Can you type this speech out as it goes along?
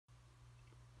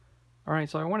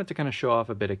Alright, so I wanted to kind of show off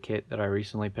a bit of kit that I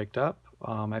recently picked up.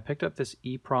 I picked up this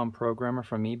EPROM programmer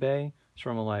from eBay. It's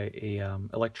from a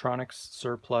electronics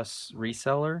surplus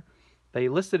reseller. They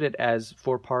listed it as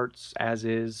 4 parts, as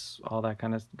is, all that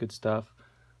kind of good stuff.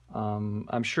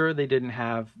 I'm sure they didn't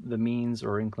have the means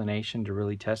or inclination to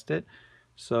really test it,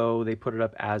 so they put it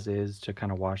up as is to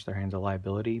kind of wash their hands of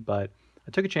liability. But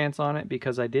I took a chance on it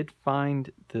because I did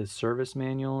find the service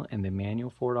manual and the manual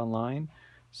for it online.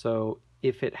 So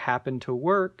if it happened to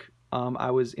work, I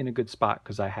was in a good spot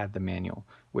because I had the manual,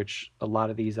 which a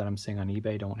lot of these that I'm seeing on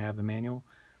eBay don't have the manual,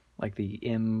 like the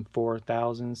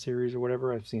M4000 series or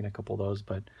whatever. I've seen a couple of those,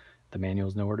 but the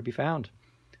manual's nowhere to be found.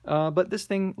 But this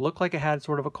thing looked like it had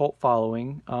sort of a cult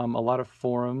following. A lot of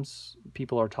forums,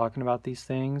 people are talking about these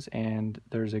things, and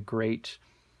there's a great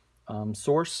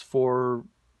source for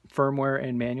firmware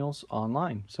and manuals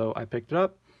online. So I picked it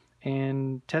up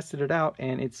and tested it out,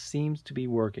 and it seems to be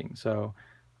working. So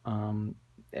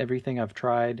everything I've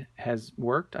tried has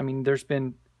worked. I mean, there's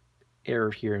been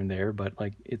error here and there, but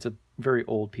like, it's a very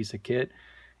old piece of kit,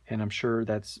 and I'm sure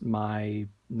that's my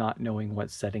not knowing what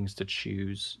settings to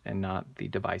choose and not the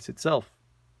device itself.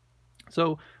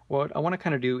 So what I want to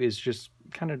kind of do is just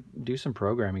kind of do some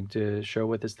programming to show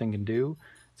what this thing can do.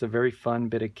 It's a very fun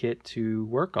bit of kit to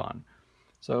work on.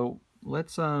 So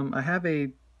let's I have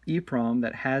a EPROM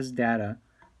that has data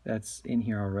that's in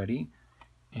here already,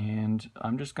 and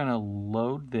I'm just gonna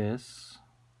load this.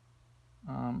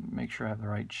 Make sure I have the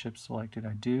right chip selected.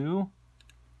 I do.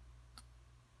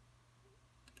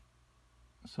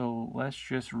 So let's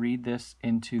just read this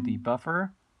into the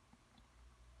buffer.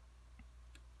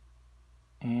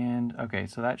 And okay,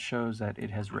 so that shows that it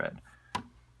has read.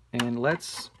 And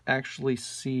let's actually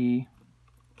see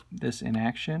this in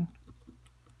action.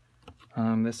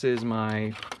 This is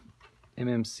my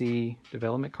MMC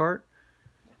development cart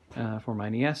for my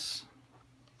NES.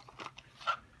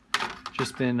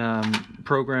 Just been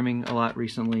programming a lot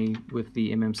recently with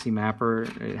the MMC mapper.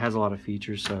 It has a lot of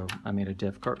features, so I made a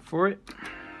dev cart for it.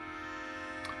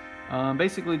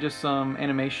 Basically just some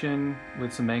animation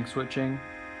with some bank switching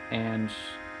and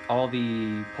all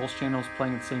the pulse channels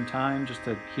playing at the same time just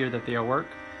to hear that they all work,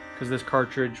 because this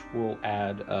cartridge will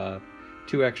add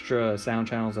 2 extra sound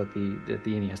channels that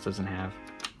the NES doesn't have.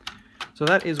 So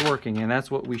that is working, and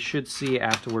that's what we should see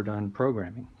after we're done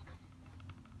programming.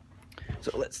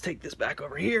 So let's take this back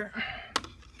over here.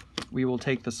 We will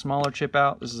take the smaller chip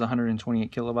out. This is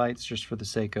 128 kilobytes just for the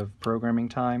sake of programming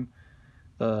time.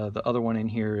 The other one in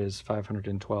here is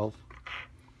 512.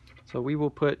 So we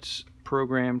will put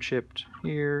program chip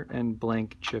here and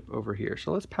blank chip over here.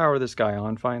 So let's power this guy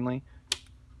on finally.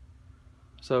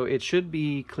 So it should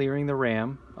be clearing the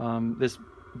RAM. This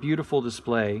beautiful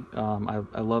display,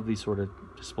 I love these sort of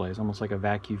displays, almost like a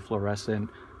vacuum fluorescent,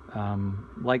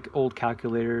 like old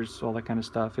calculators, all that kind of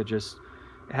stuff. It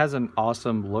has an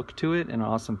awesome look to it and an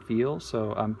awesome feel.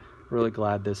 So I'm really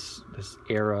glad this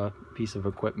era piece of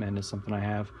equipment is something I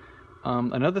have.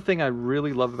 Another thing I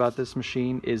really love about this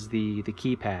machine is the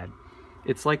keypad.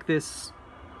 It's like this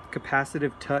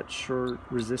capacitive touch or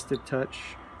resistive touch.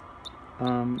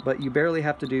 But you barely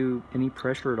have to do any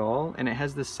pressure at all, and it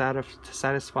has this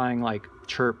satisfying like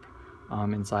chirp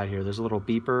inside here. There's a little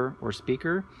beeper or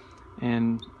speaker,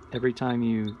 and every time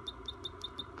you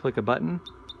click a button,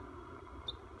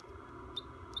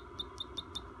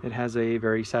 it has a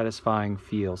very satisfying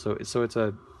feel. So it's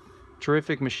a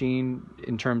terrific machine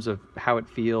in terms of how it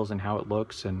feels and how it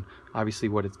looks, and obviously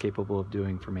what it's capable of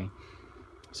doing for me.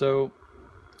 So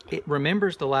it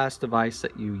remembers the last device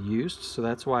that you used, so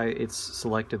that's why it's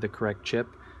selected the correct chip.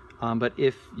 But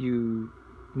if you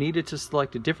needed to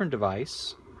select a different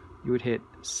device, you would hit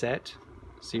set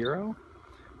 0,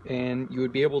 and you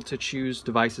would be able to choose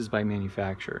devices by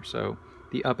manufacturer. So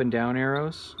the up and down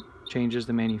arrows changes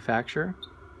the manufacturer.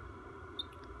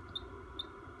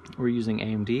 We're using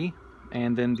AMD,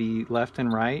 and then the left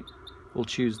and right will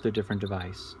choose the different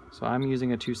device. So I'm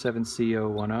using a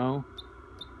 27C010.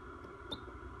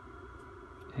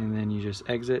 And then you just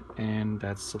exit, and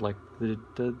that's select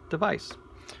the device.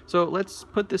 So let's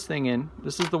put this thing in.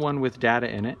 This is the one with data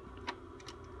in it.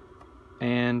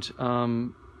 And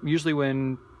usually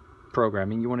when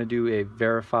programming, you want to do a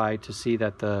verify to see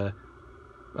that the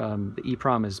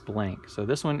EPROM is blank. So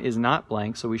this one is not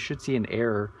blank, so we should see an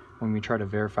error when we try to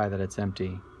verify that it's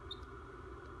empty,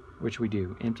 which we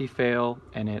do. Empty fail,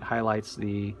 and it highlights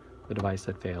the device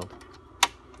that failed.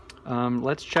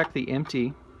 Let's check the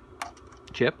empty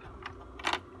chip.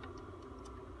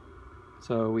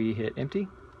 So we hit empty.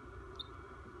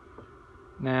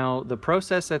 Now the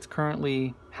process that's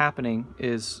currently happening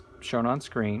is shown on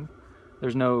screen.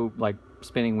 There's no like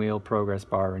spinning wheel, progress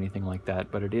bar, or anything like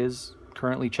that, but it is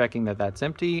currently checking that that's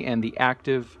empty, and the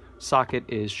active socket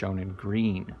is shown in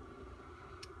green.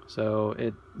 So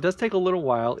it does take a little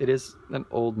while. It is an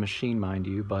old machine, mind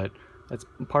you, but that's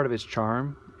part of its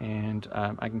charm, and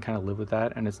I can kind of live with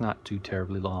that, and it's not too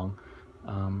terribly long.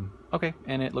 Okay,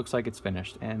 and it looks like it's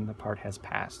finished, and the part has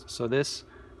passed. So this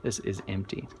is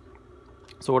empty.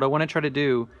 So what I want to try to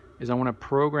do is I want to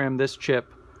program this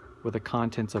chip with the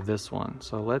contents of this one.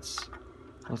 So let's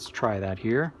try that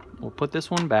here. We'll put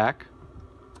this one back.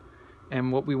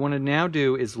 And what we want to now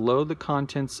do is load the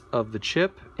contents of the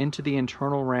chip into the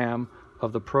internal RAM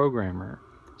of the programmer.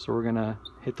 So we're going to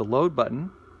hit the load button,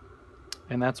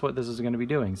 and that's what this is going to be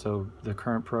doing. So the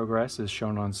current progress is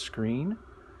shown on screen,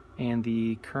 and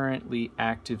the currently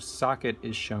active socket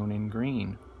is shown in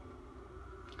green.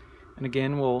 And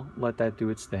again, we'll let that do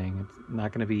its thing. It's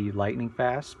not going to be lightning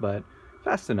fast, but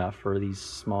fast enough for these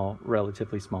small,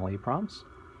 relatively small EPROMs.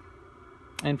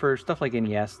 And for stuff like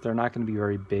NES, they're not going to be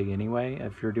very big anyway.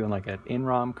 If you're doing like an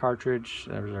INROM cartridge,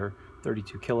 those are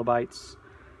 32 kilobytes,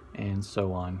 and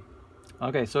so on.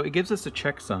 Okay, so it gives us a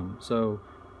checksum. So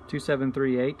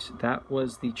 2738, that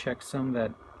was the checksum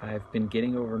that I've been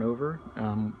getting over and over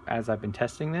as I've been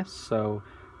testing this. So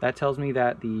that tells me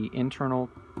that the internal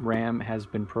RAM has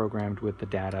been programmed with the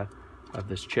data of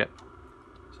this chip.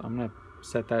 So I'm going to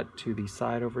set that to the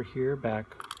side over here,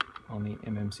 back on the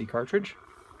MMC cartridge.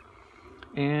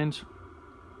 And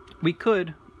we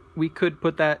could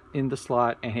put that in the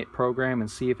slot and hit program and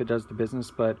see if it does the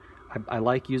business, but I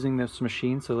like using this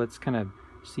machine, so let's kind of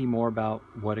see more about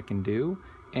what it can do.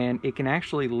 And it can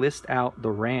actually list out the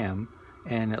RAM,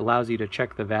 and it allows you to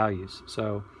check the values.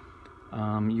 So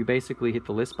you basically hit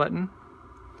the list button,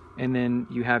 and then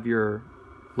you have your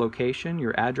location,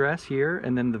 your address here,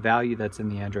 and then the value that's in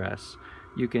the address.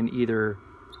 You can either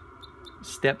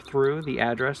step through the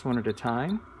address one at a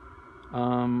time,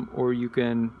 or you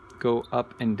can go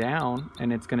up and down,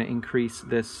 and it's going to increase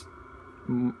this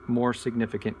more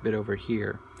significant bit over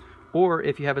here. Or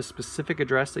if you have a specific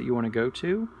address that you want to go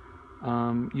to,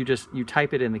 you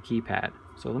type it in the keypad.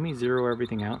 So let me zero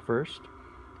everything out first,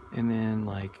 and then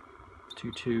like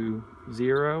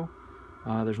 220,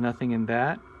 there's nothing in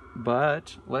that,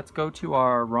 but let's go to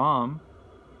our ROM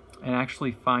and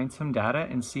actually find some data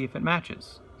and see if it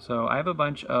matches. So I have a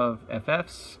bunch of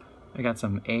FFs, I got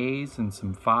some A's and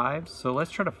some 5s, so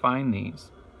let's try to find these.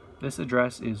 This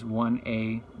address is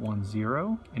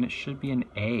 1A10, and it should be an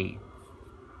A.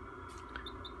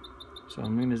 So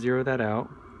I'm going to zero that out.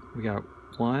 We got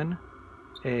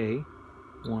 1A10,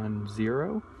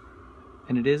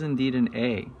 and it is indeed an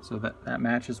A, so that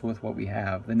matches with what we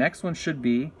have. The next one should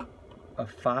be a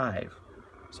 5.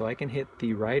 So I can hit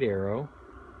the right arrow,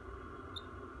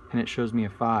 and it shows me a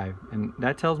 5. And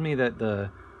that tells me that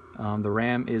the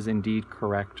RAM is indeed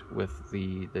correct with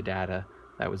the data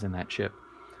that was in that chip.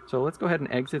 So let's go ahead and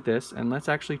exit this, and let's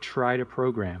actually try to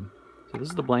program. So this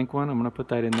is the blank one. I'm going to put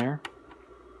that in there.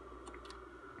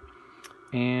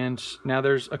 And now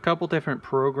there's a couple different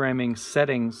programming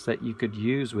settings that you could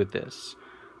use with this.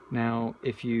 Now,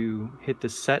 if you hit the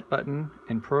set button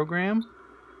and program,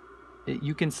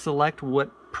 you can select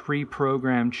what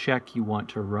pre-programmed check you want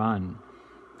to run.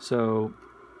 So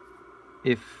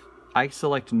if I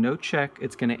select no check,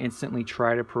 it's going to instantly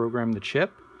try to program the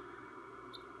chip.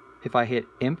 If I hit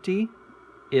empty,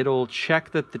 it'll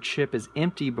check that the chip is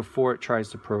empty before it tries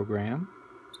to program.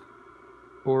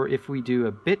 Or if we do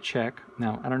a bit check,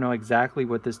 now I don't know exactly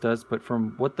what this does, but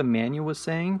from what the manual was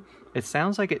saying, it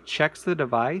sounds like it checks the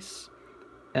device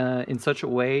in such a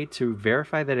way to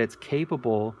verify that it's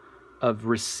capable of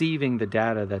receiving the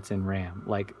data that's in RAM.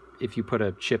 Like if you put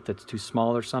a chip that's too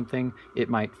small or something, it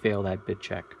might fail that bit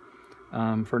check.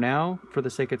 For now, for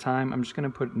the sake of time, I'm just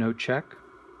going to put no check,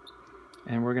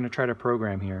 and we're going to try to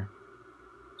program here.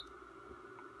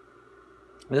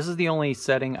 This is the only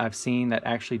setting I've seen that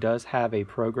actually does have a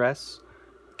progress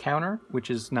counter, which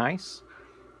is nice.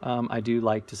 I do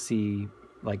like to see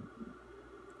like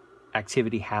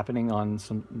activity happening on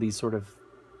these sort of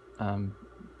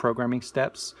programming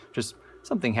steps, just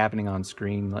something happening on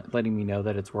screen, letting me know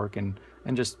that it's working,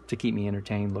 and just to keep me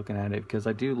entertained looking at it, because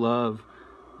I do love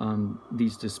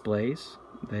these displays.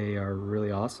 They are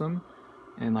really awesome,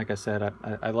 and like I said,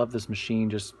 I love this machine,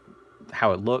 just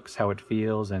how it looks, how it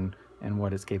feels, and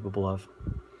what it's capable of.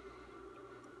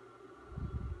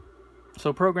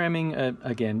 So programming,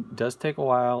 again, does take a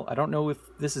while. I don't know if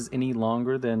this is any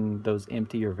longer than those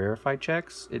empty or verified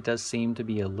checks. It does seem to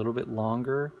be a little bit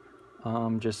longer,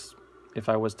 just if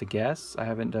I was to guess. I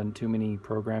haven't done too many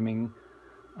programming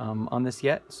on this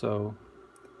yet, so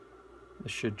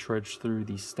This should trudge through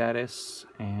the status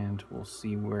and we'll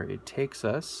see where it takes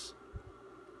us.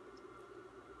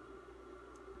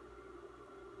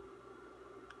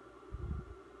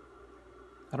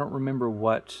 I don't remember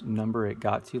what number it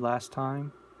got to last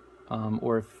time,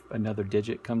 or if another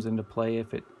digit comes into play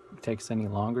if it takes any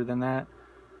longer than that.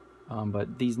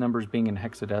 But these numbers being in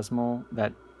hexadecimal,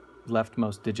 that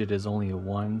leftmost digit is only a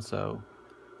 1, so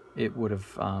it would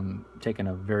have taken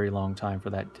a very long time for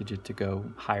that digit to go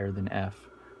higher than F.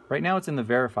 Right now it's in the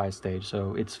verify stage,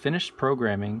 so it's finished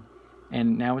programming,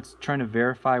 and now it's trying to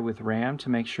verify with RAM to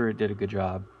make sure it did a good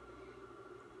job.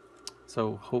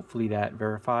 So hopefully that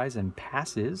verifies and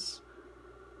passes.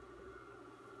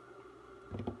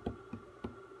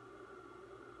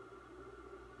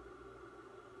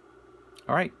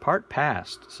 All right, part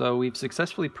passed. So we've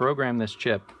successfully programmed this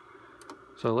chip.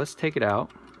 So let's take it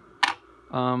out.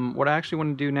 What I actually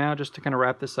want to do now, just to kind of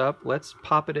wrap this up, let's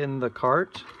pop it in the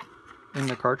cartridge,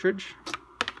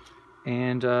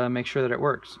 and make sure that it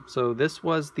works. So this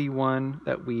was the one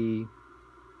that we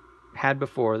had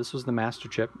before. This was the master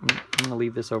chip. I'm going to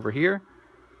leave this over here.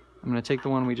 I'm going to take the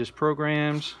one we just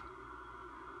programmed.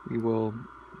 We will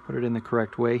put it in the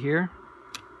correct way here.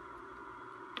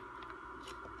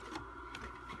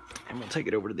 And we'll take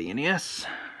it over to the NES.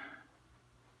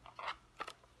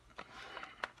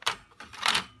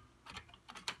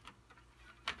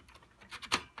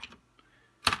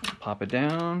 Pop it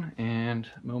down, and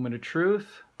moment of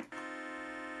truth.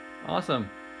 Awesome.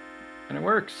 And it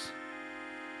works.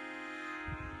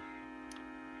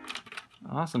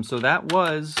 Awesome. So that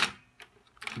was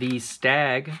the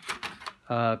Stag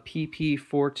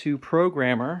PP42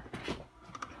 programmer.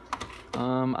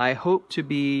 I hope to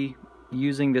be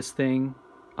using this thing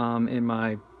in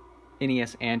my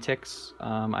NES antics.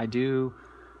 I do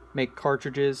make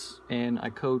cartridges and I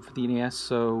code for the NES,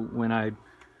 so when I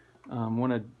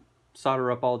want to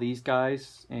solder up all these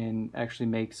guys and actually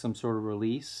make some sort of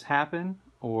release happen,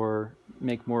 or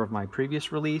make more of my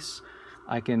previous release,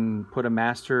 I can put a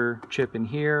master chip in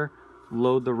here,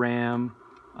 load the RAM,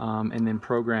 and then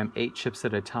program 8 chips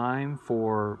at a time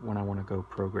for when I want to go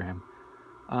program.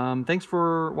 Thanks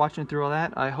for watching through all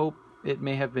that. I hope it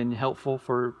may have been helpful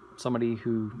for somebody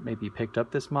who maybe picked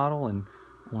up this model and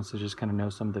wants to just kind of know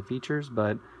some of the features,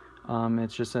 but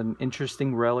it's just an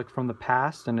interesting relic from the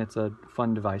past, and it's a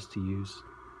fun device to use.